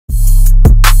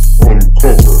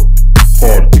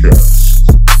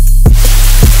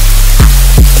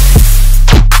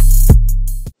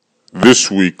This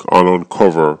week on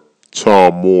Uncover,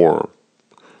 Tom Mohr.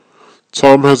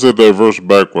 Tom has a diverse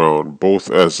background, both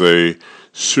as a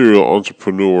serial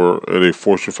entrepreneur and a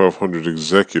Fortune 500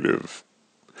 executive.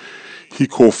 He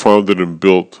co-founded and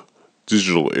built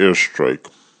Digital Airstrike.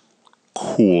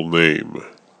 Cool name.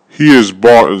 He has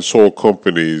bought and sold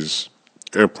companies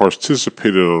and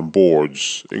participated on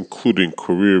boards, including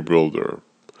CareerBuilder,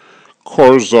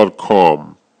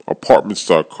 Cars.com,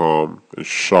 Apartments.com, and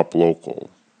Shop Local.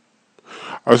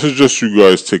 I suggest you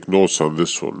guys take notes on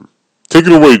this one. Take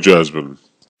it away, Jasmine.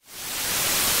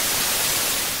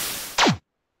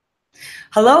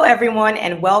 Hello, everyone,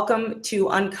 and welcome to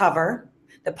Uncover,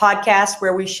 the podcast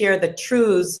where we share the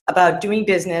truths about doing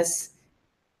business.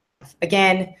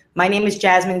 Again, my name is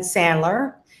Jasmine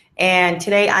Sandler, and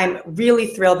today I'm really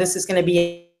thrilled. This is going to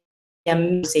be a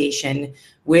conversation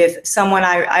with someone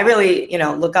I really,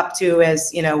 look up to.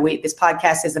 As this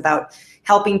podcast is about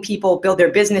helping people build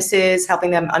their businesses, helping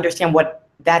them understand what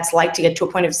that's like to get to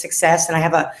a point of success. And I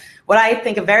have what I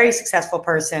think a very successful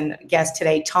person guest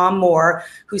today, Tom Mohr,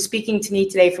 who's speaking to me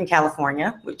today from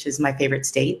California, which is my favorite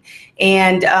state.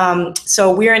 And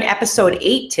so we're in episode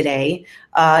 8 today,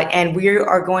 and we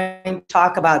are going to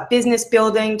talk about business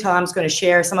building. Tom's going to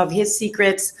share some of his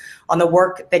secrets on the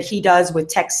work that he does with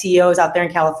tech CEOs out there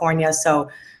in California.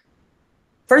 So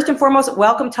first and foremost,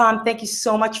 welcome, Tom. Thank you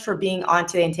so much for being on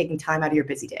today and taking time out of your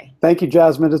busy day. Thank you,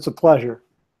 Jasmine. It's a pleasure.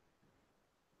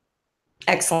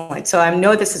 Excellent. So I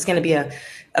know this is going to be a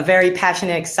very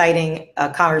passionate, exciting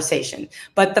conversation.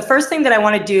 But the first thing that I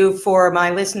want to do for my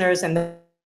listeners and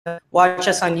watch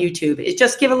us on YouTube is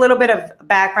just give a little bit of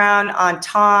background on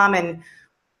Tom and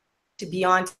to be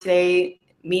on today,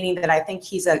 meaning that I think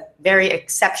he's a very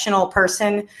exceptional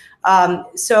person.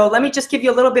 So let me just give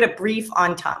you a little bit of brief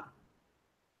on Tom.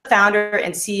 Founder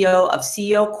and CEO of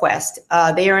CEO Quest.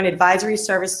 They are an advisory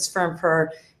services firm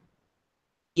for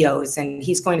CEOs, and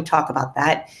he's going to talk about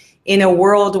that in a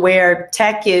world where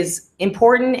tech is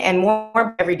important and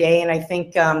more every day. And I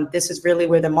think this is really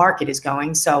where the market is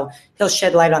going. So he'll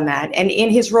shed light on that. And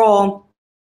in his role,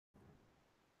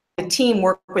 the team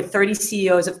worked with 30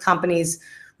 CEOs of companies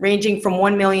ranging from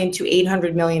 1 million to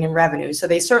 800 million in revenue. So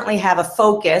they certainly have a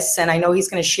focus, and I know he's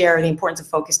going to share the importance of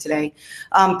focus today.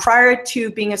 Prior to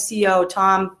being a CEO,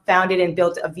 Tom founded and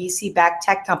built a VC-backed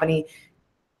tech company,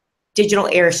 Digital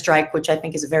Airstrike, which I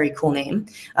think is a very cool name,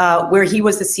 where he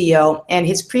was the CEO. And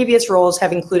his previous roles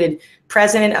have included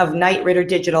president of Knight Ridder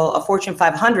Digital, a Fortune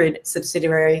 500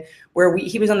 subsidiary, where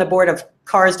he was on the board of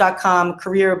Cars.com,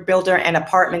 CareerBuilder, and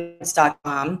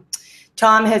Apartments.com.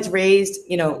 Tom has raised,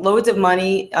 loads of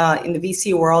money in the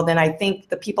VC world, and I think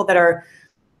the people that are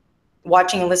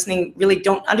watching and listening really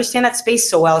don't understand that space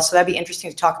so well, so that'd be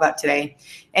interesting to talk about today.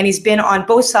 And he's been on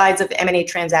both sides of M&A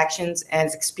transactions and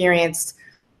has experienced,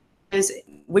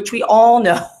 which we all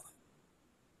know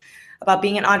about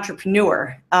being an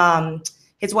entrepreneur.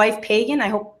 His wife, Pagan, I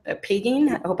hope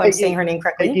I'm saying her name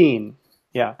correctly. Pagan,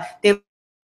 yeah. They live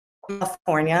in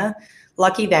California.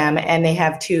 Lucky them, and they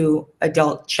have 2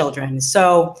 adult children.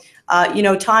 So,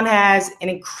 Tom has an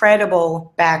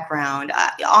incredible background.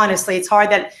 Honestly, it's hard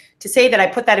to say that I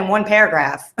put that in one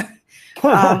paragraph.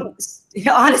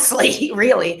 Honestly,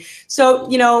 really. So,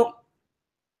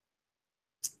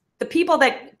 the people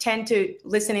that tend to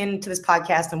listen in to this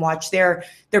podcast and watch, they're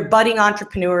budding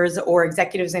entrepreneurs or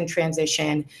executives in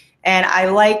transition. And I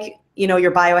like,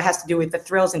 your bio has to do with the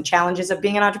thrills and challenges of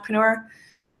being an entrepreneur.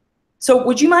 So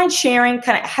would you mind sharing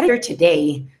kind of how did you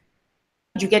today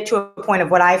did you get to a point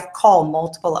of what I call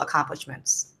multiple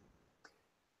accomplishments?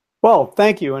 Well,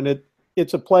 thank you. And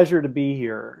it's a pleasure to be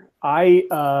here.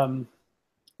 It's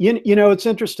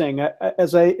interesting.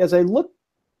 As I look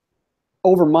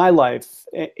over my life,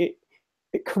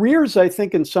 careers, I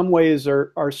think in some ways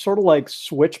are sort of like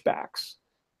switchbacks.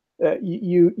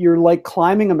 You're like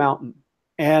climbing a mountain,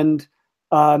 and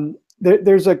I'll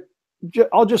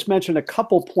just mention a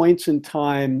couple points in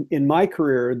time in my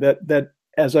career that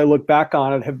as I look back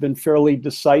on it have been fairly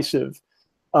decisive.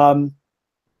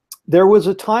 There was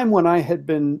a time when I had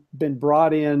been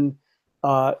brought in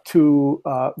to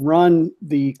run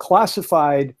the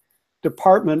classified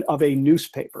department of a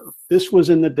newspaper. This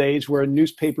was in the days where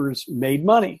newspapers made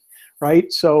money,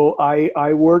 right? So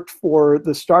I worked for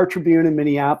the Star Tribune in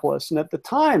Minneapolis, and at the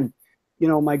time,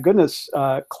 my goodness,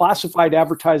 classified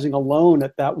advertising alone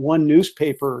at that one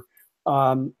newspaper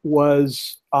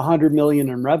was 100 million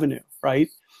in revenue, right?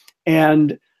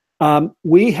 And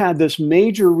we had this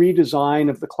major redesign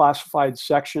of the classified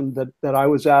section that I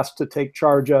was asked to take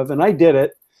charge of, and I did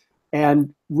it,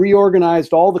 and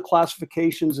reorganized all the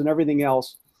classifications and everything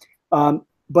else.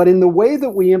 but in the way that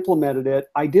we implemented it,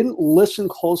 I didn't listen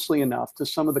closely enough to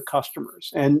some of the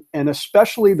customers, and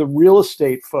especially the real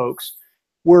estate folks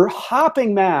were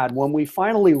hopping mad when we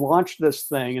finally launched this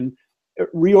thing and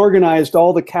reorganized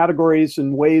all the categories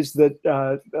and ways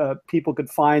that people could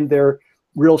find their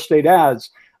real estate ads,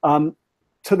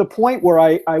 to the point where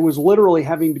I was literally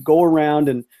having to go around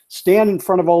and stand in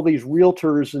front of all these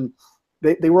realtors, and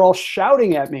they were all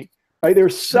shouting at me, right? They were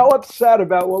so upset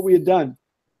about what we had done.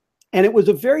 And it was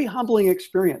a very humbling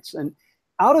experience. And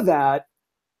out of that,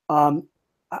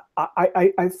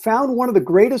 I found one of the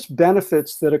greatest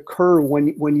benefits that occur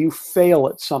when you fail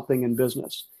at something in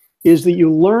business is that you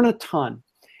learn a ton.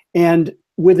 And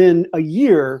within a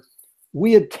year,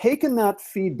 we had taken that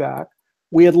feedback.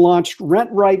 We had launched Rent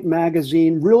Right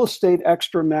magazine, Real Estate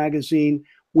Extra magazine.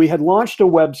 We had launched a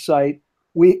website.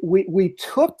 We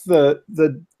took the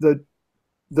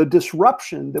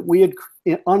disruption that we had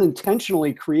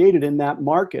unintentionally created in that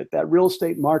market, that real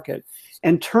estate market,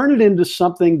 and turn it into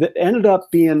something that ended up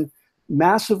being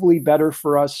massively better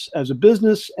for us as a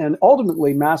business and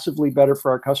ultimately massively better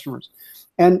for our customers.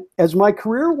 And as my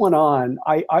career went on,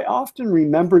 I often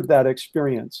remembered that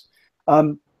experience.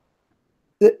 The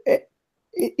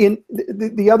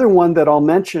other one that I'll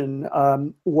mention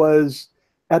was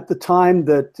at the time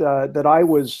that I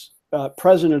was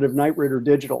president of Knight Ridder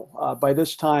Digital. By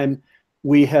this time,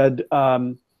 we had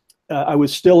I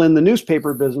was still in the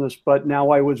newspaper business, but now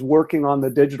I was working on the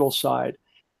digital side.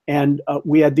 And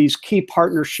we had these key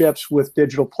partnerships with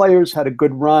digital players, had a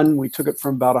good run. We took it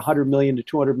from about 100 million to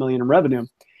 200 million in revenue.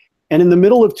 And in the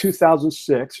middle of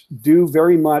 2006, due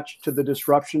very much to the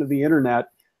disruption of the internet,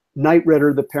 Knight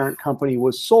Ridder, the parent company,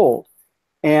 was sold.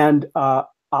 And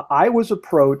I was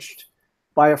approached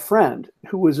by a friend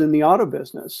who was in the auto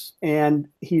business. And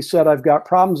he said, I've got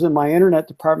problems in my internet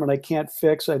department I can't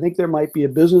fix. I think there might be a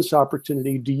business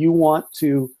opportunity. Do you want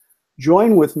to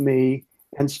join with me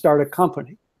and start a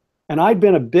company? And I'd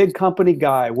been a big company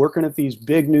guy working at these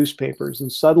big newspapers.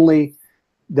 And suddenly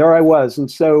there I was. And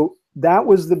so that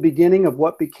was the beginning of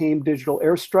what became Digital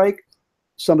Airstrike.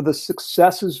 Some of the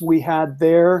successes we had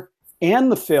there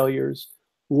and the failures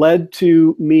led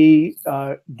to me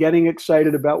getting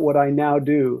excited about what I now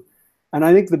do. And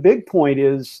I think the big point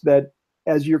is that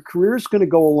as your career is going to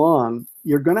go along,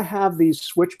 you're going to have these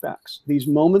switchbacks, these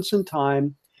moments in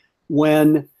time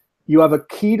when you have a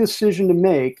key decision to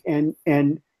make. And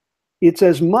it's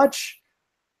as much,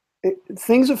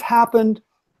 things have happened.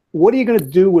 What are you going to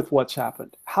do with what's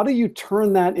happened? How do you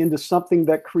turn that into something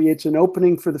that creates an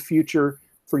opening for the future,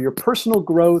 for your personal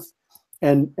growth,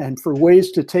 and for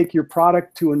ways to take your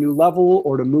product to a new level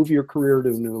or to move your career to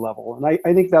a new level? And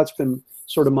I think that's been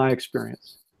sort of my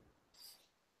experience.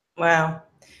 Wow.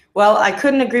 Well, I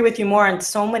couldn't agree with you more on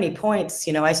so many points.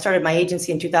 You know, I started my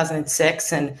agency in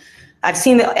 2006, and I've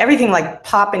seen everything like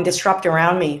pop and disrupt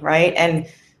around me, right? And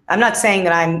I'm not saying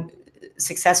that I'm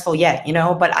successful yet, you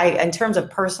know, but in terms of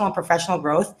personal and professional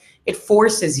growth, it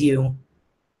forces you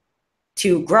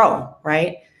to grow,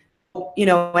 right? You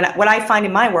know, what I find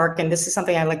in my work, and this is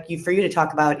something I'd like for you to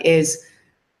talk about, is,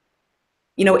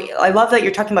 you know, I love that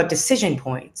you're talking about decision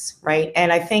points, right?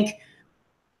 And I think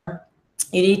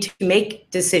you need to make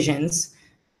decisions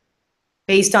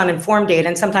based on informed data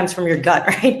and sometimes from your gut,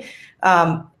 right?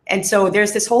 And so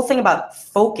there's this whole thing about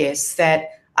focus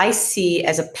that I see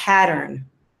as a pattern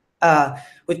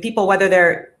with people, whether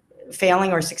they're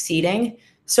failing or succeeding.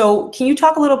 So can you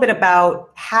talk a little bit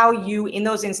about how you, in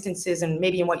those instances, and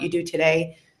maybe in what you do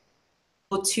today,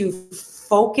 to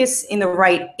focus in the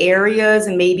right areas,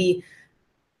 and maybe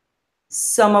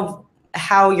some of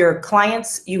how your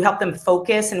clients, you help them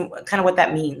focus and kind of what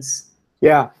that means?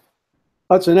 Yeah,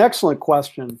 that's an excellent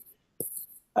question.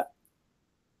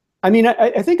 I mean,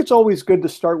 I think it's always good to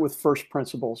start with first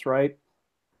principles, right?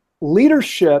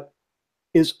 Leadership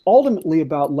is ultimately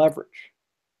about leverage.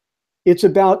 It's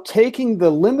about taking the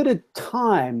limited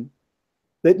time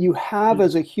that you have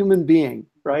as a human being,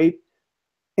 right?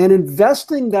 And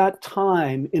investing that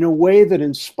time in a way that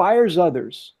inspires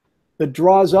others, that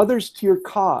draws others to your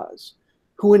cause,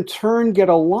 who in turn get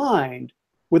aligned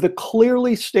with a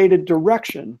clearly stated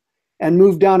direction and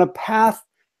move down a path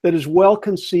that is well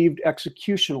conceived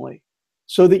executionally,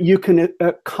 so that you can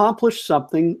accomplish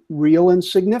something real and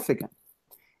significant.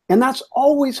 And that's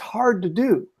always hard to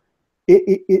do.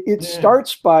 It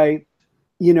starts by,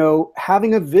 you know,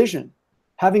 having a vision,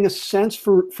 having a sense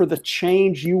for the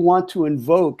change you want to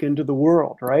invoke into the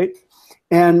world, right?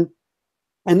 And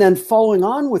then following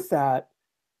on with that,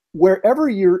 wherever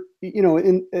you're, you know,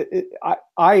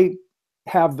 I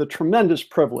have the tremendous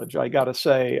privilege, I got to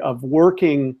say, of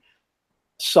working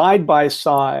side by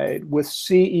side with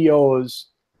CEOs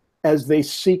as they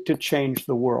seek to change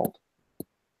the world.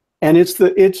 And it's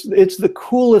the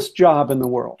coolest job in the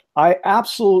world. I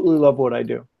absolutely love what I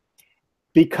do.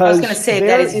 Because I was going to say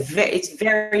that it's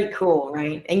very cool,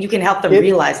 right? And you can help them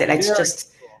realize it.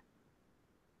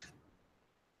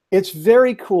 It's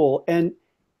very cool. And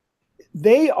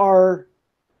they are,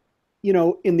 you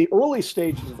know, in the early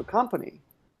stages of a company,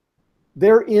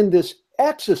 they're in this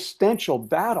existential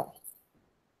battle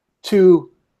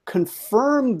to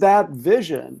confirm that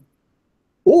vision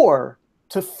or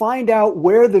to find out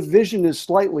where the vision is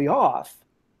slightly off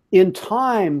in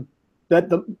time that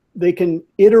they can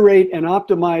iterate and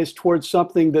optimize towards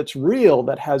something that's real,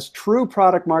 that has true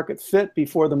product market fit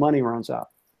before the money runs out.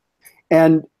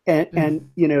 And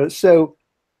you know, so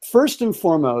first and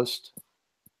foremost,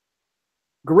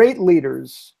 great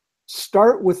leaders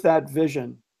start with that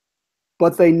vision,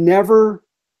 but they never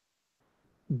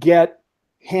get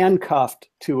handcuffed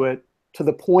to it to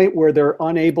the point where they're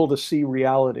unable to see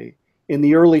reality, in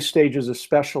the early stages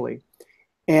especially.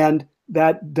 And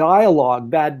that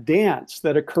dialogue, that dance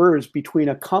that occurs between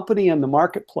a company and the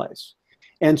marketplace,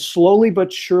 and slowly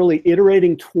but surely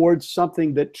iterating towards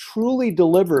something that truly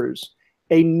delivers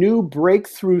a new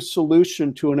breakthrough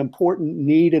solution to an important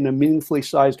need in a meaningfully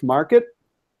sized market,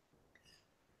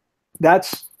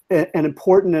 that's an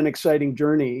important and exciting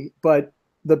journey. But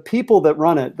the people that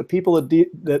run it, the people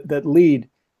that lead,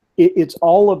 it's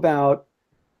all about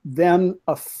them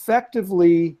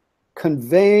effectively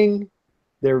conveying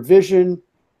their vision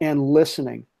and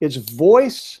listening. It's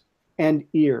voice and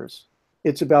ears.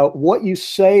 It's about what you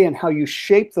say and how you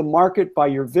shape the market by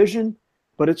your vision,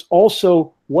 but it's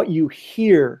also what you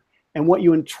hear and what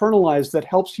you internalize that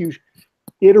helps you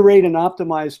iterate and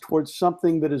optimize towards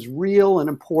something that is real and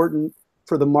important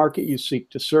for the market you seek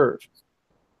to serve.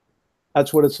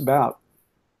 That's what it's about.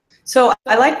 So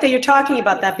I like that you're talking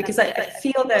about that, because I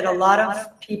feel that a lot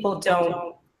of people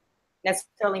don't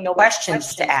necessarily know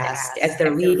questions to ask as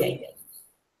they're leading.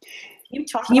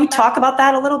 Can you talk about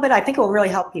that a little bit? I think it will really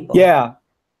help people. Yeah.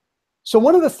 So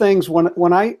one of the things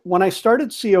when I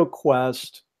started CO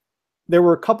Quest, there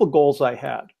were a couple goals I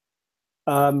had.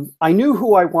 I knew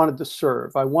who I wanted to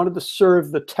serve. I wanted to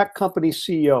serve the tech company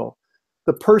CEO,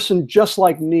 the person just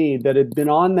like me that had been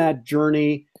on that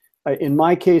journey. In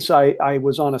my case, I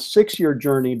was on a 6-year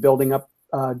journey building up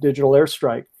Digital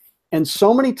Airstrike. And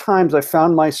so many times I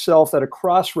found myself at a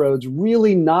crossroads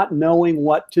really not knowing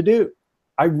what to do.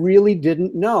 I really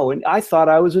didn't know. And I thought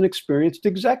I was an experienced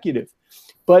executive.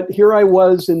 But here I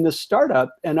was in this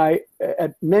startup, and I,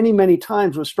 at many, many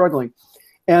times, was struggling.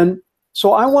 And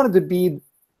so I wanted to be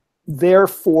there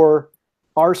for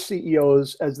our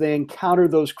CEOs as they encounter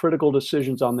those critical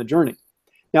decisions on the journey.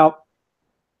 Now,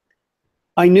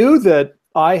 I knew that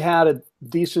I had a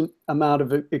decent amount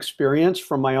of experience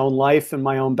from my own life and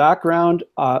my own background.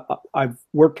 I've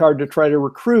worked hard to try to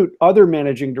recruit other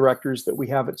managing directors that we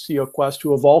have at CO Quest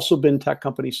who have also been tech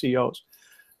company CEOs.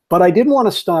 But I didn't want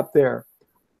to stop there.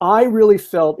 I really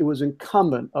felt it was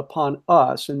incumbent upon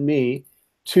us and me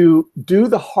to do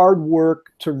the hard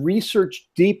work to research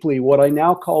deeply what I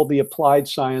now call the applied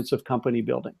science of company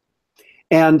building.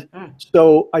 And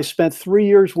so I spent 3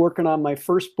 years working on my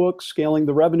first book, Scaling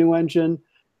the Revenue Engine.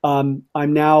 I'm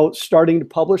now starting to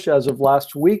publish, as of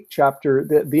last week,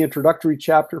 the introductory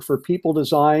chapter for People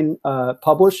Design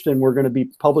published, and we're going to be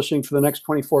publishing for the next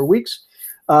 24 weeks.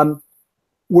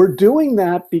 We're doing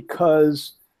that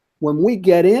because when we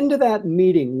get into that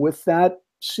meeting with that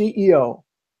CEO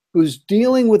who's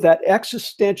dealing with that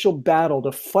existential battle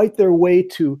to fight their way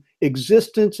to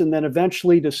existence and then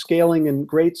eventually to scaling and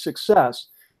great success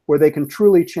where they can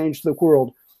truly change the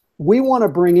world, we want to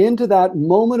bring into that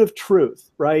moment of truth,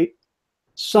 right,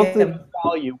 something of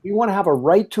value. We want to have a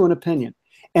right to an opinion.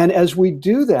 And as we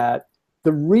do that,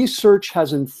 the research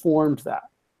has informed that.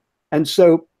 And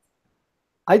so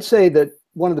I'd say that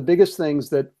one of the biggest things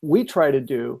that we try to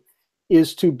do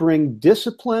is to bring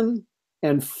discipline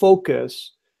and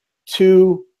focus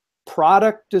to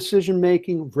product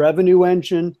decision-making, revenue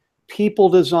engine, people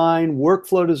design,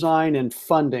 workflow design, and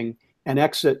funding and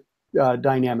exit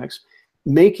dynamics,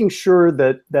 making sure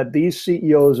that these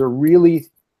CEOs are really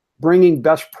bringing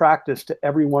best practice to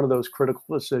every one of those critical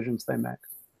decisions they make.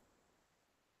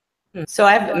 So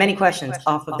I have many questions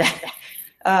off of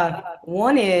that.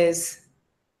 One is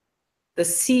the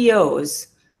CEOs,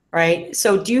 right?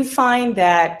 So do you find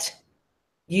that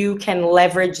you can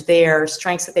leverage their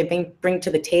strengths that they bring to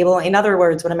the table? In other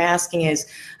words, what I'm asking is,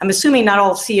 I'm assuming not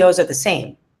all CEOs are the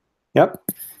same. Yep.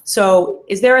 So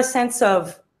is there a sense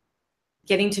of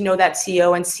getting to know that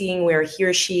CEO and seeing where he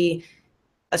or she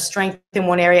a strength in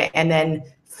one area and then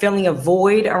filling a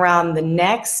void around the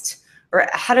next? Or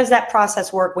how does that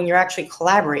process work when you're actually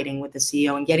collaborating with the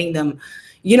CEO and getting them,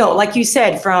 you know, like you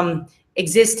said, from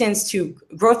existence to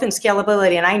growth and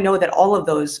scalability? And I know that all of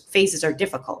those phases are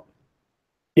difficult.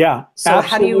 Yeah, so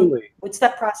absolutely. What's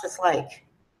that process like?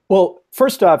 Well,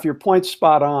 first off, your point's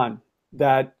spot on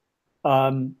that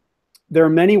there are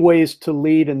many ways to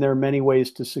lead and there are many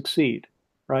ways to succeed,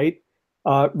 right?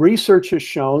 Research has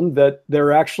shown that there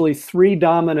are actually three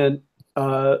dominant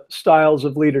styles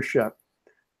of leadership.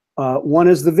 One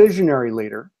is the visionary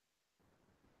leader.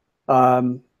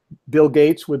 Bill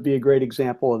Gates would be a great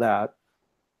example of that.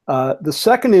 The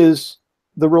second is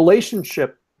the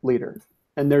relationship leader.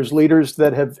 And there's leaders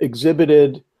that have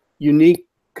exhibited unique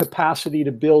capacity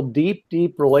to build deep,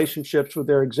 deep relationships with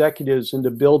their executives and to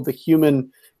build the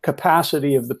human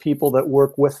capacity of the people that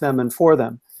work with them and for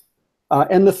them.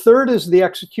 And the third is the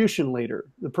execution leader,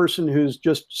 the person who's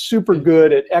just super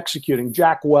good at executing.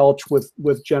 Jack Welch with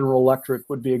General Electric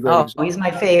would be a great example. He's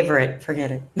my favorite.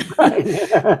 Forget it.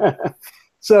 Right.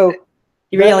 So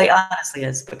he really honestly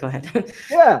is, but go ahead.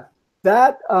 Yeah,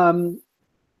 that's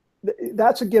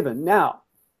a given. Now,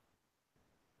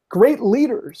 great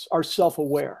leaders are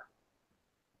self-aware.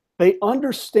 They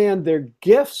understand their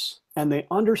gifts and they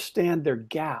understand their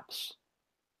gaps.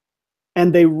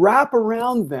 And they wrap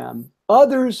around them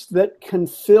others that can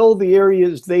fill the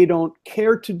areas they don't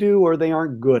care to do or they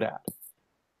aren't good at.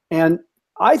 And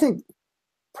I think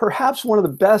perhaps one of the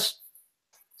best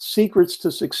secrets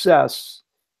to success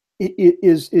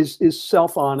is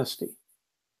self-honesty.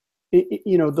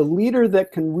 You know, the leader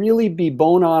that can really be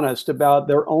bone honest about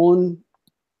their own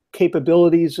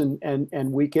capabilities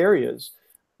and weak areas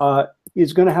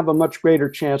is going to have a much greater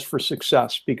chance for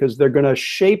success because they're going to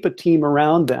shape a team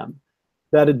around them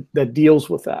that deals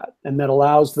with that and that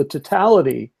allows the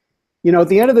totality. You know, at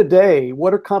the end of the day,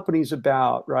 what are companies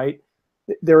about, right?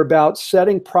 They're about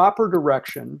setting proper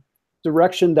direction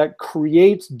that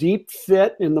creates deep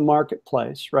fit in the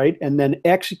marketplace, right? And then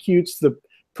executes the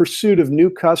pursuit of new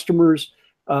customers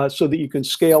so that you can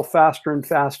scale faster and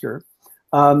faster.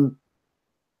 And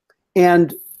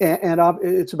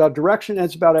it's about direction and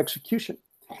it's about execution.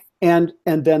 And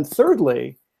then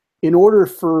thirdly, in order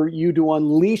for you to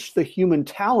unleash the human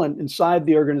talent inside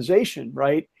the organization,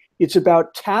 right? It's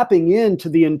about tapping into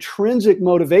the intrinsic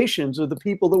motivations of the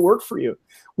people that work for you,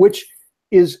 which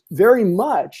is very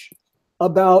much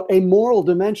about a moral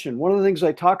dimension. One of the things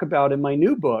I talk about in my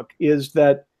new book is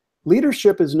that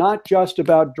leadership is not just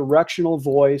about directional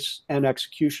voice and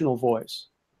executional voice.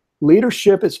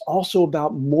 Leadership is also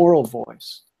about moral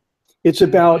voice. It's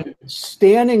about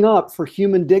standing up for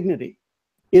human dignity.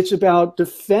 It's about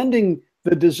defending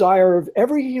the desire of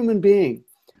every human being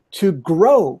to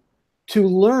grow, to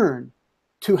learn,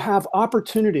 to have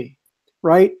opportunity,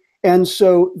 right? And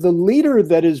so the leader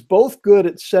that is both good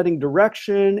at setting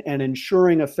direction and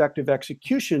ensuring effective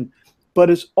execution, but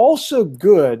is also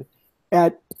good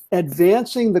at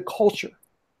advancing the culture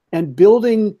and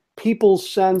building people's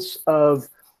sense of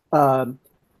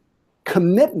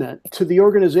commitment to the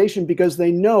organization because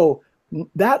they know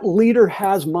that leader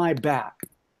has my back.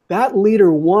 That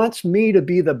leader wants me to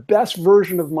be the best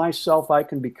version of myself I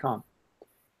can become.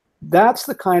 That's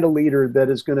the kind of leader that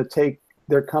is going to take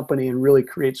their company and really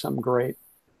create something great.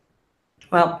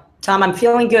 Well, Tom, I'm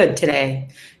feeling good today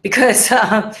because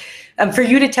for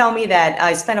you to tell me that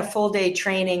I spent a full day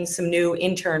training some new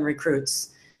intern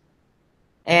recruits.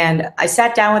 And I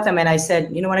sat down with them and I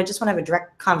said, you know what, I just want to have a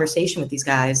direct conversation with these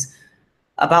guys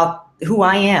about who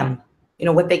I am, you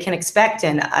know, what they can expect.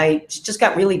 And I just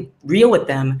got really real with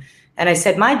them. And I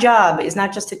said, my job is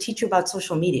not just to teach you about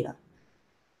social media,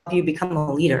 help you become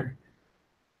a leader.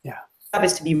 Yeah. My job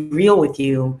is to be real with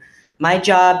you. My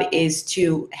job is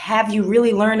to have you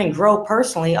really learn and grow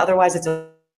personally. Otherwise, and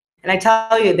I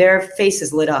tell you, their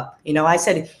faces lit up. You know, I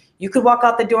said, you could walk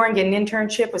out the door and get an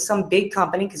internship with some big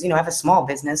company because, you know, I have a small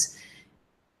business.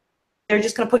 They're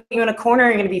just going to put you in a corner.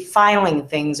 You're going to be filing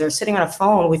things or sitting on a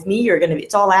phone. With me, you're going to be,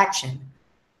 it's all action.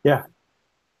 Yeah.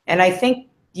 And I think,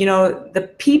 you know, the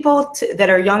people that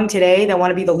are young today that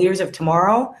want to be the leaders of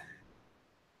tomorrow,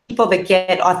 people that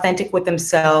get authentic with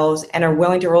themselves and are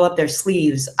willing to roll up their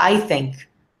sleeves, I think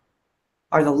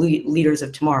are the leaders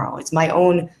of tomorrow. It's my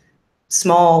own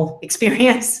small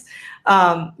experience.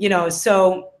 You know,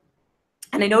 so,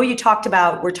 and I know you talked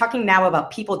about, we're talking now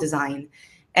about people design.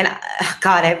 And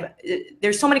God,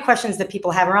 there's so many questions that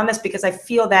people have around this because I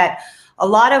feel that a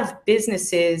lot of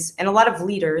businesses and a lot of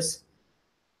leaders,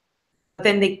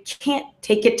 then they can't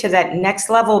take it to that next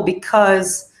level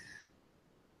because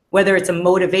whether it's a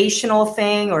motivational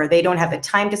thing or they don't have the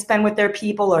time to spend with their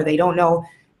people or they don't know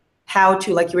how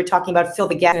to, like you were talking about, fill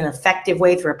the gap in an effective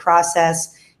way through a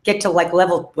process, get to like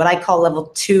level, what I call level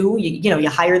 2, you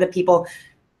hire the people.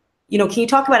 Can you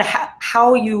talk about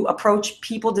how you approach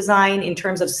people design in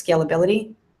terms of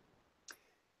scalability?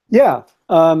 Yeah.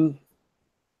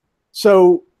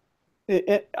 So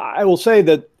I will say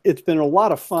that it's been a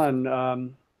lot of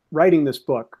fun writing this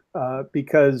book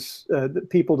because the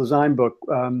people design book,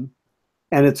 and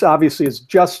it's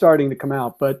just starting to come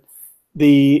out. But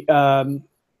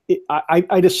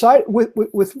I decided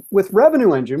with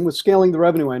Revenue Engine, with scaling the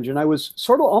Revenue Engine, I was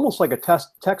sort of almost like a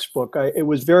textbook. It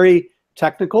was very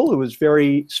technical. It was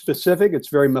very specific. It's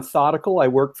very methodical. I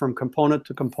worked from component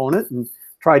to component and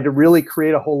tried to really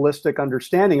create a holistic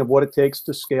understanding of what it takes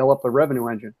to scale up a revenue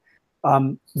engine.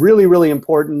 Really, really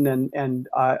important, and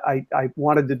I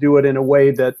wanted to do it in a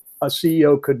way that a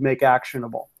CEO could make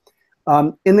actionable.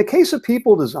 In the case of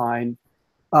people design,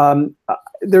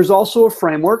 there's also a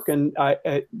framework, and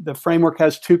the framework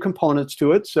has 2 components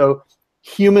to it. So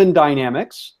human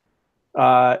dynamics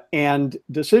and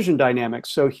decision dynamics.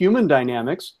 So human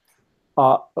dynamics,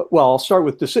 well, I'll start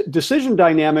with decision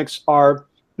dynamics are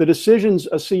the decisions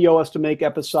a CEO has to make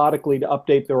episodically to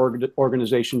update their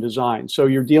organization design. So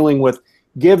you're dealing with,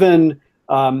 given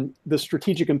the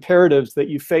strategic imperatives that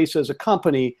you face as a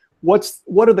company, what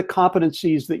are the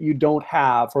competencies that you don't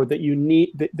have, or that you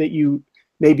need, that you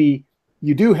maybe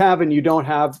you do have and you don't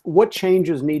have? What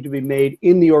changes need to be made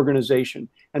in the organization?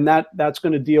 And that's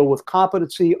going to deal with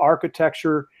competency,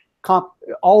 architecture,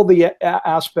 all the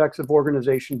aspects of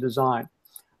organization design.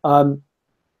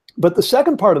 But the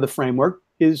second part of the framework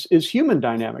is human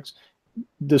dynamics.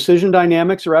 Decision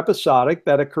dynamics are episodic.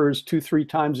 That occurs 2-3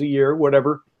 times a year,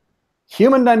 whatever.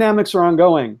 Human dynamics are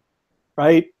ongoing,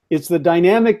 right? It's the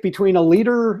dynamic between a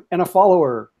leader and a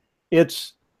follower.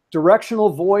 It's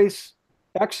directional voice,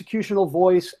 executional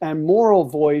voice, and moral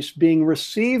voice being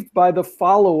received by the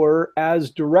follower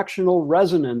as directional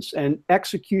resonance and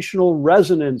executional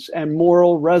resonance and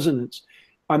moral resonance.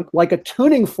 I'm like a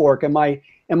tuning fork. Am I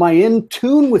in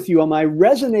tune with you? Am I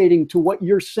resonating to what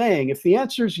you're saying? If the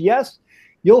answer is yes,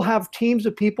 you'll have teams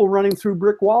of people running through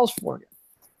brick walls for you,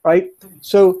 right?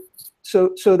 So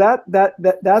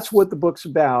that's what the book's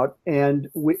about. And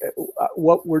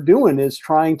what we're doing is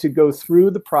trying to go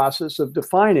through the process of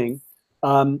defining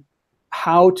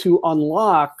how to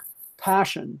unlock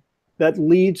passion that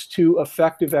leads to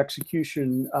effective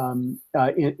execution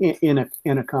in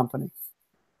a company.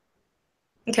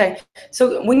 Okay,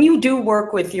 so when you do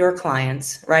work with your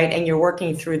clients, right, and you're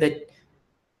working through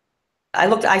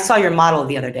I saw your model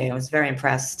the other day. I was very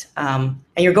impressed. And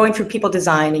you're going through people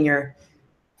design and you're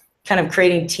kind of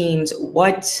creating teams.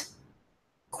 What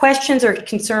questions or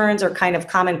concerns are kind of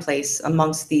commonplace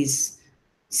amongst these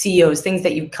CEOs, things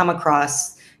that you come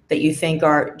across that you think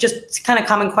are just kind of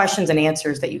common questions and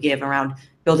answers that you give around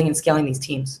building and scaling these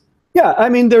teams? Yeah, I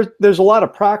mean, there's a lot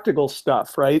of practical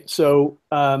stuff, right? So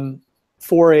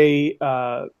for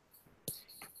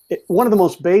one of the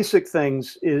most basic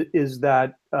things is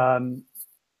that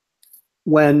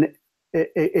when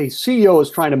a CEO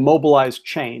is trying to mobilize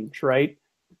change, right?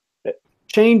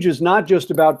 Change is not just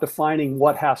about defining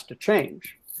what has to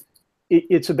change.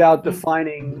 It's about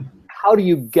defining, how do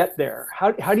you get there?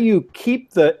 How do you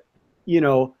keep the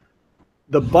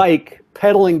bike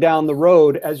pedaling down the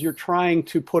road as you're trying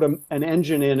to put an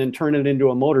engine in and turn it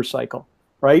into a motorcycle,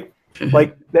 right?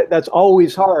 Like that's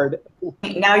always hard.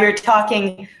 Now you're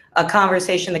talking a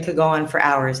conversation that could go on for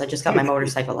hours. I just got my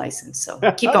motorcycle license, so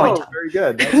keep going, Tom. Very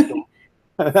good. That's cool.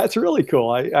 That's really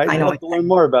cool. I'd like to learn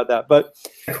more about that. But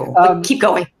cool. But keep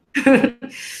going.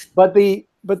 But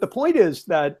the point is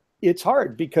that it's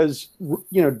hard because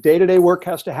day-to-day work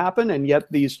has to happen, and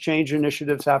yet these change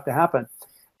initiatives have to happen.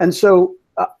 And so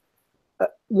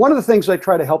one of the things I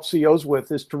try to help CEOs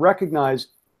with is to recognize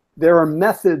there are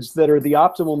methods that are the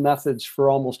optimal methods for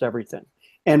almost everything.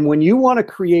 And when you want to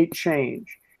create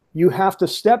change, you have to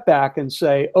step back and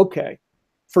say, okay,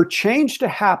 for change to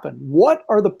happen, what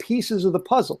are the pieces of the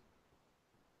puzzle?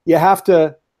 You have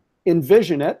to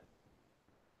envision it.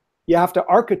 You have to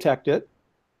architect it.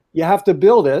 You have to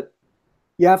build it.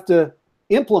 You have to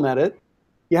implement it.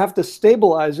 You have to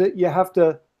stabilize it. You have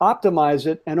to optimize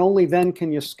it. And only then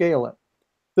can you scale it.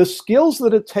 The skills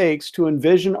that it takes to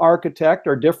envision, architect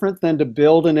are different than to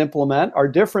build and implement, are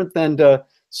different than to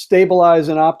stabilize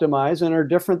and optimize, and are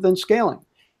different than scaling.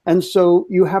 And so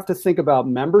you have to think about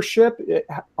membership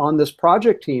on this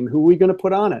project team. Who are we going to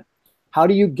put on it? How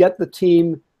do you get the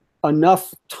team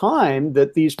enough time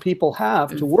that these people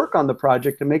have to work on the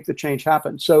project to make the change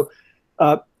happen? So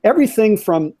everything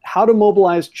from how to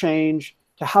mobilize change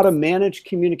to how to manage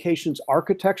communications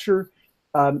architecture.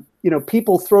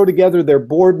 People throw together their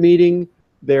board meeting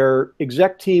their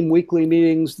exec team weekly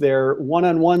meetings, their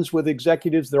one-on-ones with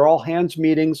executives, they're all hands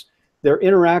meetings, their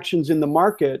interactions in the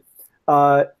market,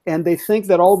 and they think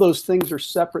that all those things are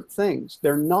separate things.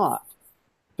 They're not.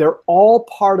 They're all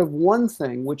part of one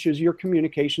thing, which is your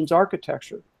communications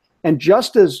architecture. And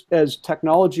just as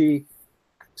technology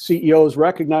CEOs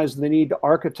recognize they need to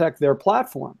architect their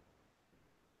platform,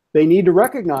 they need to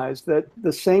recognize that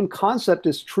the same concept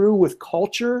is true with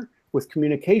culture, with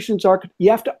communications. You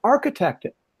have to architect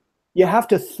it. You have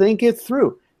to think it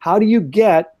through. How do you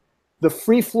get the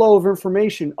free flow of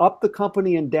information up the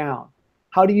company and down?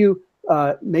 How do you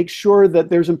make sure that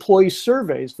there's employee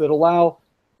surveys that allow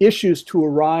issues to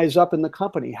arise up in the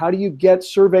company? How do you get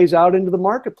surveys out into the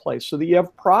marketplace so that you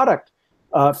have product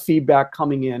feedback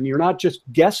coming in? You're not just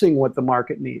guessing what the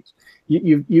market needs.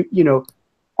 You know,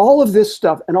 all of this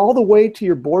stuff, and all the way to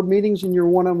your board meetings and your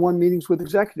one-on-one meetings with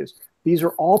executives. These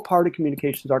are all part of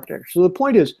communications architecture. So the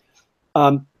point is,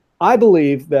 I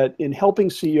believe that in helping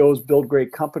CEOs build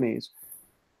great companies,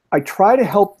 I try to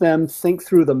help them think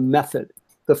through the method,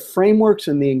 the frameworks,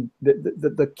 and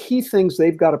the key things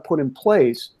they've got to put in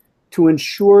place to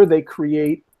ensure they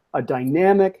create a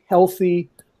dynamic, healthy,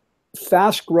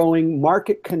 fast-growing,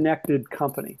 market-connected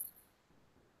company.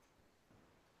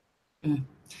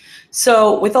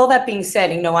 So with all that being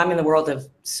said, you know, I'm in the world of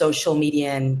social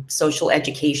media and social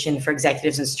education for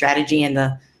executives and strategy,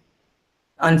 and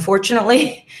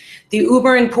unfortunately, the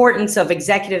uber importance of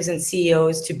executives and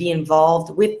CEOs to be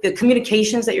involved with the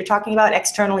communications that you're talking about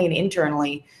externally and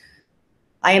internally.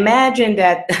 I imagine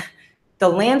that the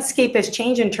landscape has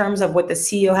changed in terms of what the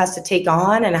CEO has to take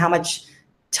on and how much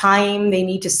time they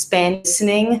need to spend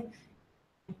listening,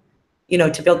 you know,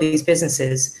 to build these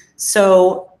businesses.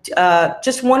 So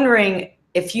just wondering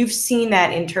if you've seen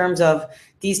that in terms of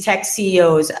these tech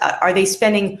CEOs. Are they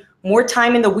spending more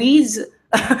time in the weeds?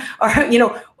 Or, you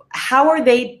know, how are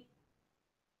they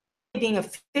being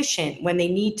efficient when they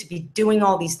need to be doing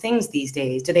all these things these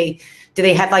days? Do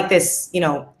they have like this, you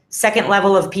know, second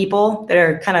level of people that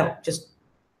are kind of just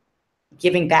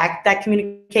giving back that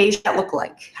communication? That look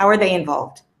like? How are they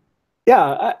involved?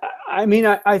 Yeah, I mean,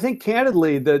 I think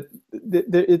candidly that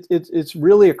it's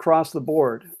really across the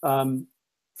board.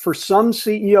 For some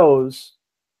CEOs,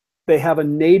 they have a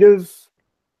native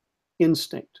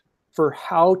instinct for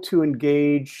how to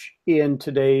engage in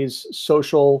today's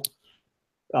social,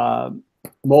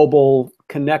 mobile,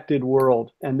 connected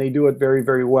world, and they do it very,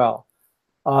 very well.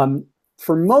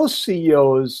 For most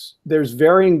CEOs, there's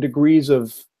varying degrees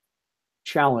of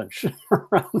challenge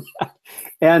around that.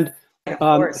 And of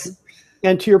course.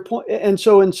 And to your point, and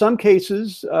so in some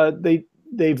cases,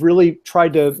 they've really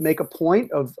tried to make a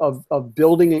point of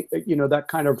building, you know, that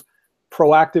kind of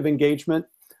proactive engagement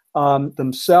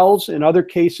themselves. In other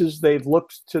cases, they've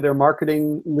looked to their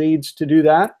marketing leads to do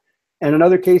that, and in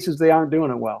other cases, they aren't doing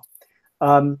it well.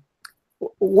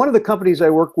 One of the companies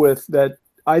I work with that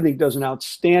I think does an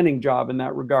outstanding job in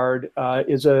that regard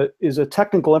is a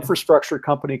technical infrastructure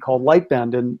company called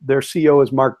Lightbend, and their CEO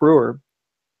is Mark Brewer,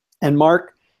 and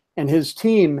Mark and his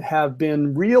team have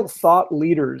been real thought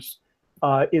leaders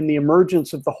in the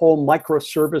emergence of the whole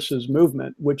microservices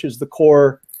movement, which is the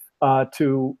core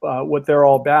to what they're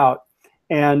all about.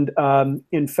 And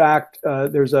in fact,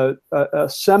 there's a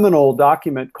seminal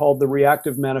document called the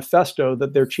Reactive Manifesto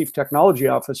that their chief technology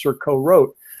officer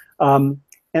co-wrote.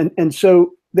 And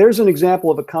so there's an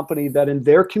example of a company that in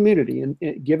their community, and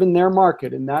given their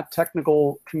market, in that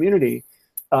technical community,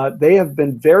 they have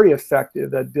been very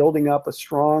effective at building up a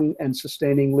strong and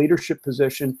sustaining leadership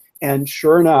position. And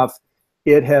sure enough,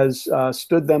 it has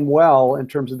stood them well in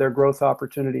terms of their growth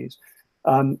opportunities.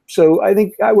 So I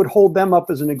think I would hold them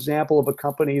up as an example of a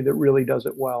company that really does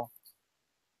it well.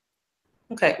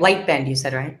 Okay, Lightbend, you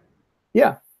said, right?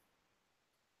 Yeah.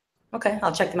 Okay,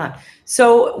 I'll check them out.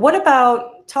 So what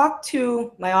about, talk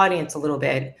to my audience a little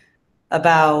bit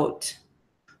about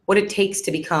what it takes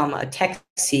to become a tech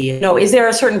CEO. You know, is there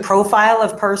a certain profile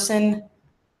of person?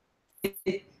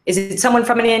 Is it someone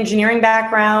from an engineering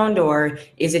background, or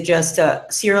is it just a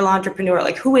serial entrepreneur?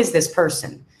 Like, who is this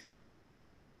person?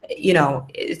 You know,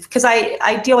 because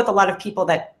I deal with a lot of people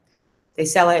that they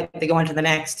sell it, they go on to the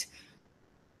next.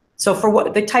 So for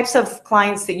what the types of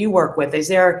clients that you work with, is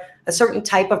there a certain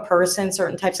type of person,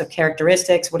 certain types of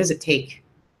characteristics? What does it take?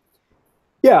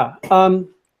 Yeah,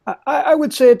 I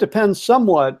would say it depends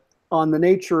somewhat on the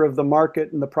nature of the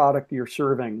market and the product you're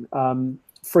serving.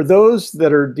 For those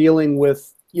that are dealing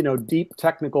with, you know, deep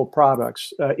technical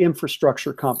products,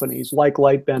 infrastructure companies like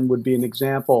Lightbend would be an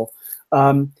example.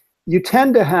 You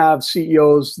tend to have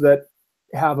CEOs that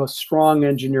have a strong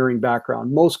engineering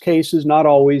background. Most cases, not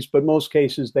always, but most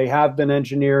cases, they have been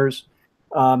engineers.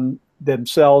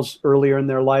 themselves earlier in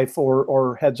their life,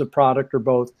 or heads of product, or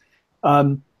both.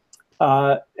 But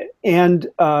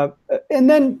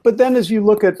then as you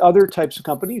look at other types of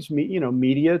companies,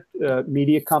 media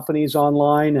companies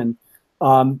online, and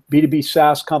B2B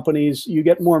SaaS companies, you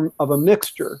get more of a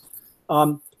mixture.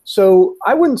 So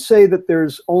I wouldn't say that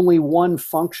there's only one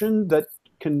function that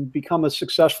can become a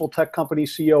successful tech company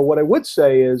CEO. What I would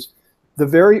say is the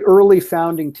very early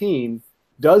founding team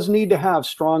does need to have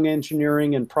strong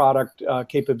engineering and product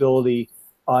capability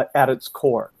at its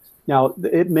core. Now,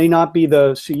 it may not be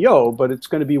the CEO, but it's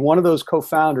going to be one of those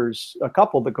co-founders. A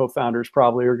couple of the co-founders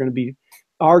probably are going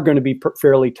to be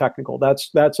fairly technical.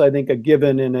 That's I think a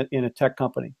given in a tech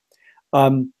company.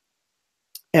 But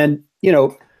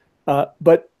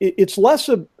it's less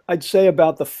I'd say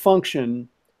about the function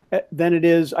than it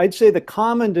is, I'd say, the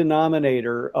common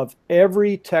denominator of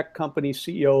every tech company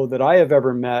CEO that I have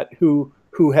ever met who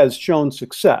has shown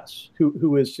success,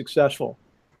 who is successful.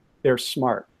 They're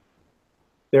smart.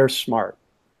 They're smart.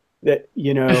 That,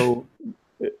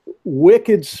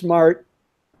 wicked smart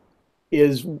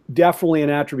is definitely an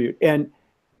attribute. And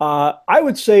I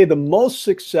would say the most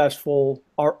successful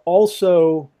are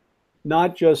also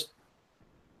not just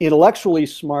intellectually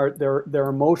smart, they're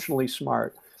emotionally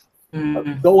smart.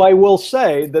 Though I will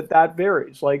say that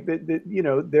varies. Like,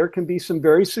 there can be some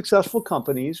very successful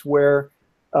companies where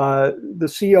the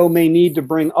CEO may need to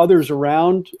bring others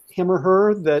around him or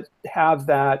her that have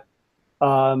that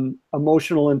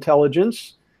emotional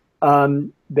intelligence.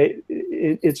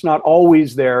 It's not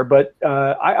always there, but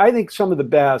I think some of the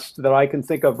best that I can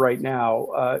think of right now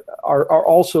are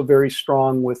also very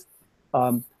strong with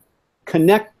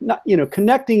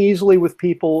connecting easily with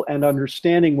people and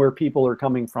understanding where people are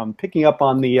coming from, picking up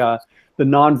on the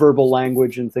nonverbal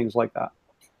language and things like that.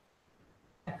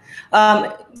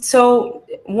 So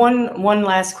one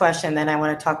last question, then I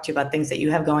want to talk to you about things that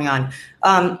you have going on.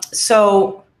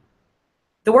 So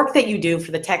the work that you do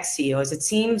for the tech CEOs, it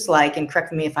seems like, and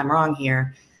correct me if I'm wrong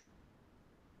here,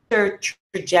 their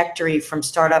trajectory from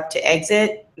startup to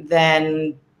exit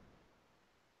than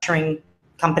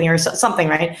company or something,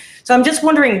 right? So I'm just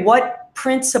wondering what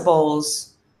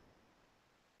principles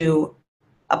to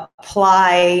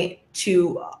apply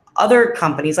to other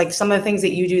companies, like some of the things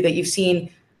that you do that you've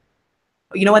seen,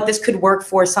 this could work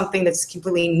for something that's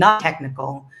completely not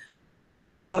technical.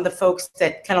 Some of the folks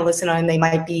that kind of listen on, they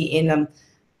might be in a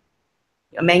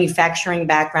manufacturing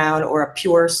background or a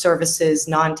pure services,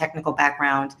 non-technical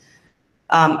background.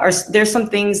 Are there some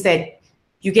things that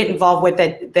you get involved with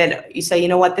that you say,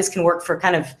 this can work for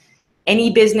kind of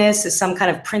any business? Is some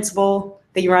kind of principle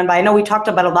that you run by? I know we talked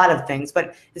about a lot of things,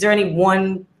 but is there any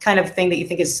one kind of thing that you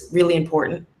think is really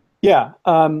important? Yeah.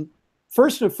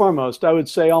 First and foremost, I would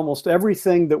say almost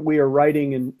everything that we are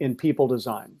writing in people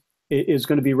design is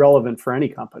going to be relevant for any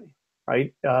company,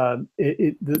 right?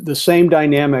 The same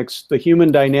dynamics, the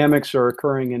human dynamics, are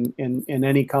occurring in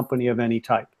any company of any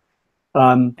type.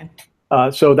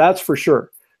 So that's for sure.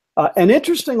 And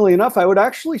interestingly enough, I would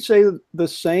actually say the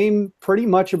same pretty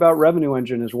much about Revenue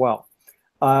Engine as well.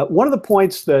 One of the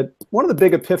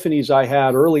big epiphanies I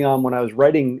had early on when I was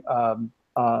writing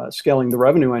Scaling the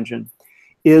Revenue Engine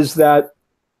is that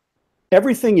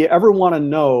everything you ever want to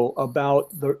know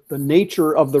about the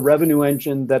nature of the revenue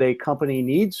engine that a company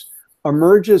needs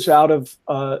emerges out of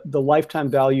the lifetime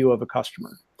value of a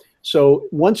customer. So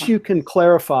once you can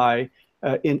clarify,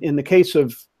 in the case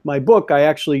of my book, I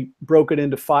actually broke it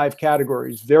into 5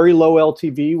 categories. Very low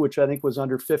LTV, which I think was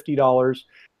under $50.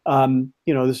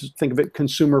 Think of it,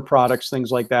 consumer products,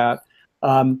 things like that.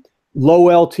 Low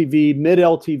LTV, mid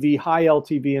LTV, high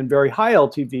LTV, and very high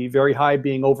LTV, very high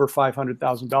being over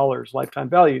 $500,000 lifetime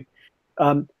value.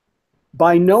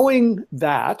 By knowing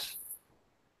that,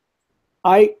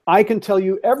 I can tell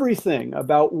you everything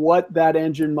about what that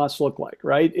engine must look like,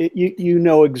 right? You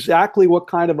know exactly what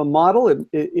kind of a model.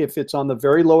 If it's on the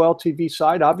very low LTV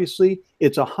side, obviously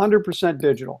it's 100%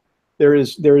 digital. There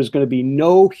is going to be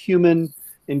no human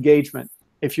engagement.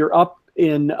 If you're up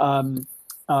in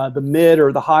the mid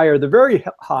or the high or the very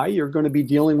high, you're going to be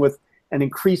dealing with an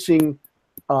increasing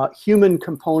human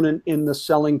component in the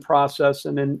selling process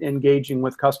and in engaging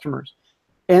with customers.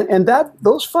 And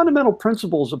those fundamental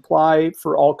principles apply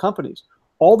for all companies.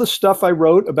 All the stuff I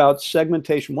wrote about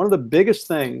segmentation, one of the biggest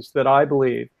things that I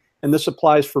believe, and this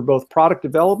applies for both product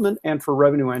development and for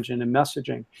Revenue Engine and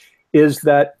messaging, is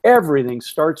that everything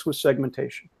starts with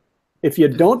segmentation. If you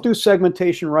don't do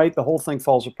segmentation right, the whole thing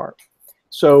falls apart.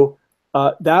 So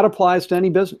that applies to any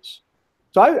business.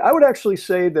 So I would actually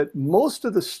say that most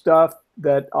of the stuff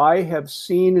that I have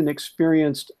seen and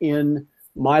experienced in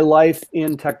my life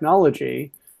in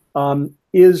technology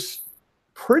is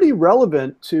pretty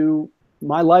relevant to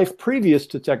my life previous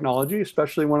to technology,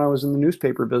 especially when I was in the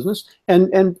newspaper business,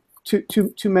 and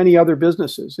to many other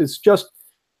businesses. It's just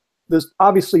this,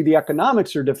 obviously the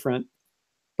economics are different,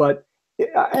 but,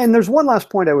 and there's one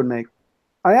last point I would make.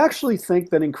 I actually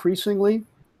think that increasingly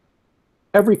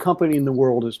every company in the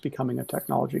world is becoming a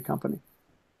technology company.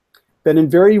 That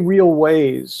in very real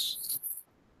ways,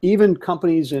 even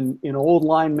companies in old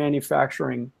line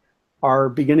manufacturing are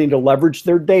beginning to leverage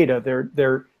their data.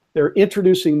 They're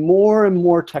introducing more and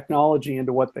more technology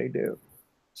into what they do.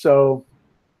 So,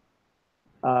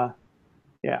 yeah.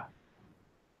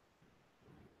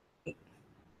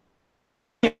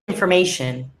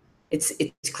 Information, it's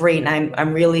great, and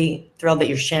I'm really thrilled that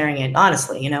you're sharing it.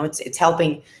 Honestly, you know, it's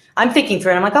helping. I'm thinking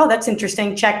through it. I'm like, oh, that's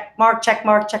interesting. Check mark, check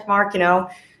mark, check mark. You know,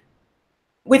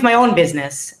 with my own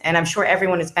business, and I'm sure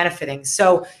everyone is benefiting.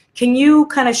 So, can you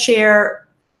kind of share?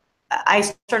 I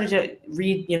started to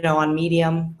read, you know, on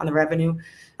Medium, on the revenue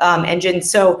engine.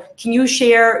 So, can you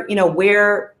share, you know,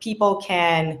 where people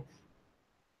can,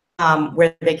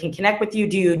 where they can connect with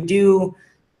you?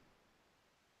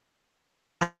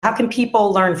 How can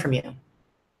people learn from you?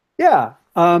 Yeah.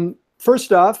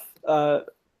 First off,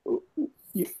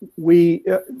 we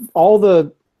all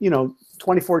the, you know,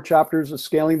 24 chapters of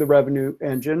Scaling the Revenue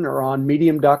Engine are on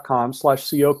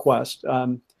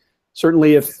medium.com/COQuest.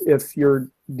 Certainly, if you're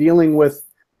dealing with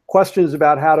questions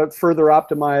about how to further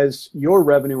optimize your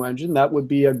revenue engine, that would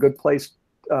be a good place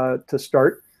to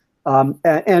start.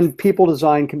 And People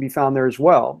Design can be found there as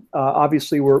well.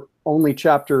 Obviously, we're only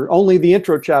the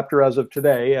intro chapter as of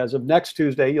today. As of next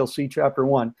Tuesday, you'll see chapter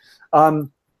 1.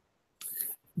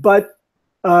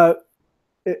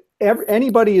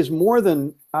 Anybody is more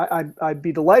than, I'd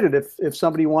be delighted if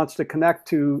somebody wants to connect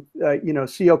to you know,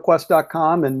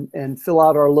 coquest.com and fill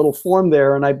out our little form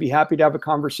there, and I'd be happy to have a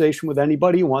conversation with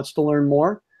anybody who wants to learn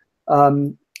more.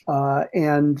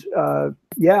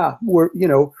 Yeah,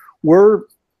 we're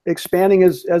expanding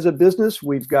as a business.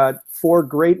 We've got 4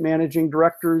 great managing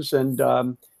directors and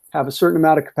have a certain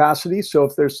amount of capacity. So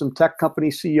if there's some tech company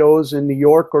CEOs in New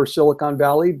York or Silicon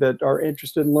Valley that are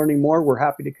interested in learning more, we're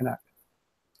happy to connect.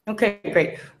 Okay,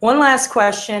 great. One last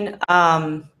question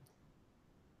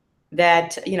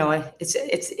that, you know,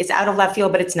 it's out of left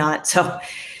field, but it's not. So,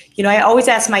 you know, I always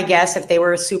ask my guests if they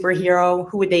were a superhero,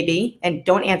 who would they be? And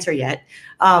don't answer yet.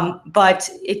 But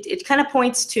it kind of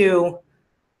points to,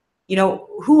 you know,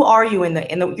 who are you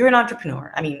you're an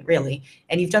entrepreneur, I mean, really,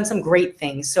 and you've done some great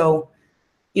things. So,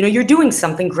 you know, you're doing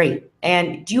something great.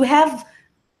 And do you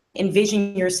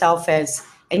envision yourself as,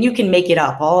 and you can make it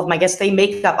up. All of my guests, they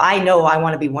make up, I know I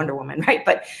want to be Wonder Woman, right?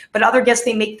 But other guests,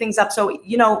 they make things up. So,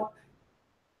 you know,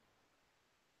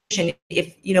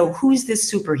 if, you know, who's this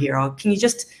superhero? Can you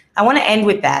I want to end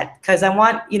with that, because I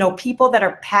want, you know, people that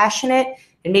are passionate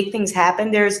and make things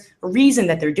happen. There's a reason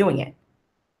that they're doing it,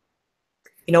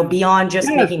 you know, beyond just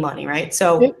making money, right?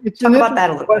 So it's talk about that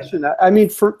a little bit. I mean,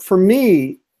 for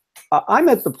me, I'm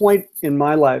at the point in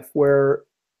my life where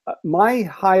my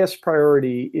highest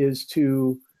priority is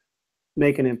to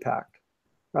make an impact,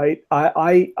 right?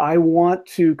 I want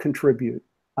to contribute.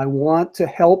 I want to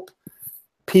help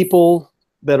people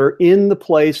that are in the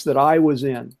place that I was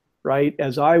in, right,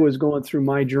 as I was going through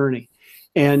my journey,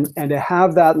 and to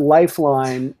have that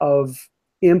lifeline of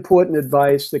input and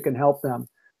advice that can help them.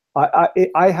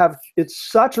 It's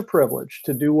such a privilege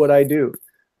to do what I do.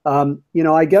 You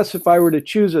know, I guess if I were to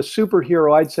choose a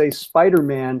superhero, I'd say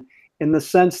Spider-Man, in the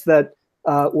sense that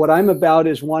what I'm about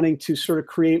is wanting to sort of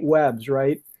create webs,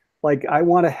 right? Like, I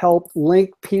want to help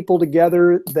link people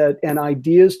together and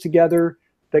ideas together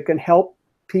that can help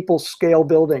people scale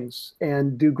buildings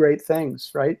and do great things,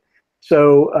 right?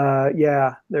 So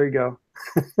yeah, there you go.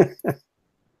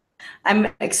 I'm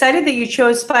excited that you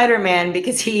chose Spider-Man,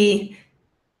 because he,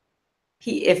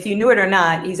 if you knew it or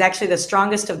not, he's actually the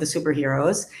strongest of the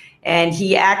superheroes, and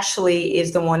he actually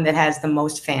is the one that has the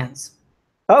most fans.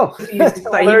 Oh, but he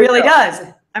really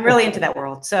does. I'm really into that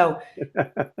world. So I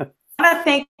want to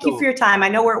thank you for your time. I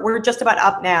know we're just about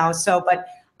up now, but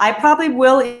I probably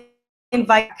will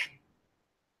invite.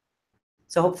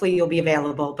 So hopefully you'll be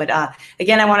available. But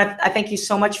again, I thank you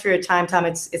so much for your time, Tom.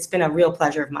 It's been a real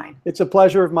pleasure of mine. It's a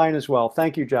pleasure of mine as well.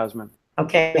 Thank you, Jasmine.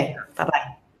 Okay.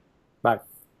 Bye-bye. Bye.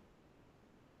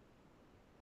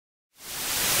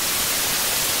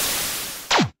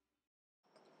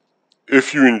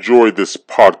 If you enjoyed this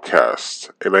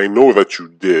podcast, and I know that you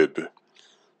did,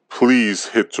 please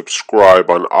hit subscribe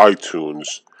on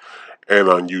iTunes and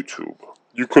on YouTube.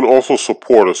 You can also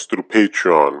support us through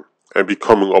Patreon and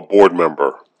becoming a board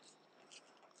member.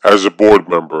 As a board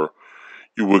member,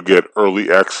 you will get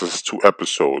early access to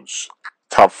episodes,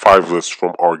 top 5 lists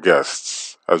from our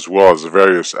guests, as well as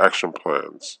various action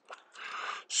plans,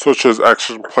 such as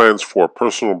action plans for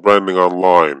personal branding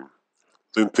online,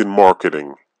 LinkedIn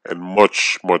marketing, and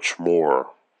much, much more.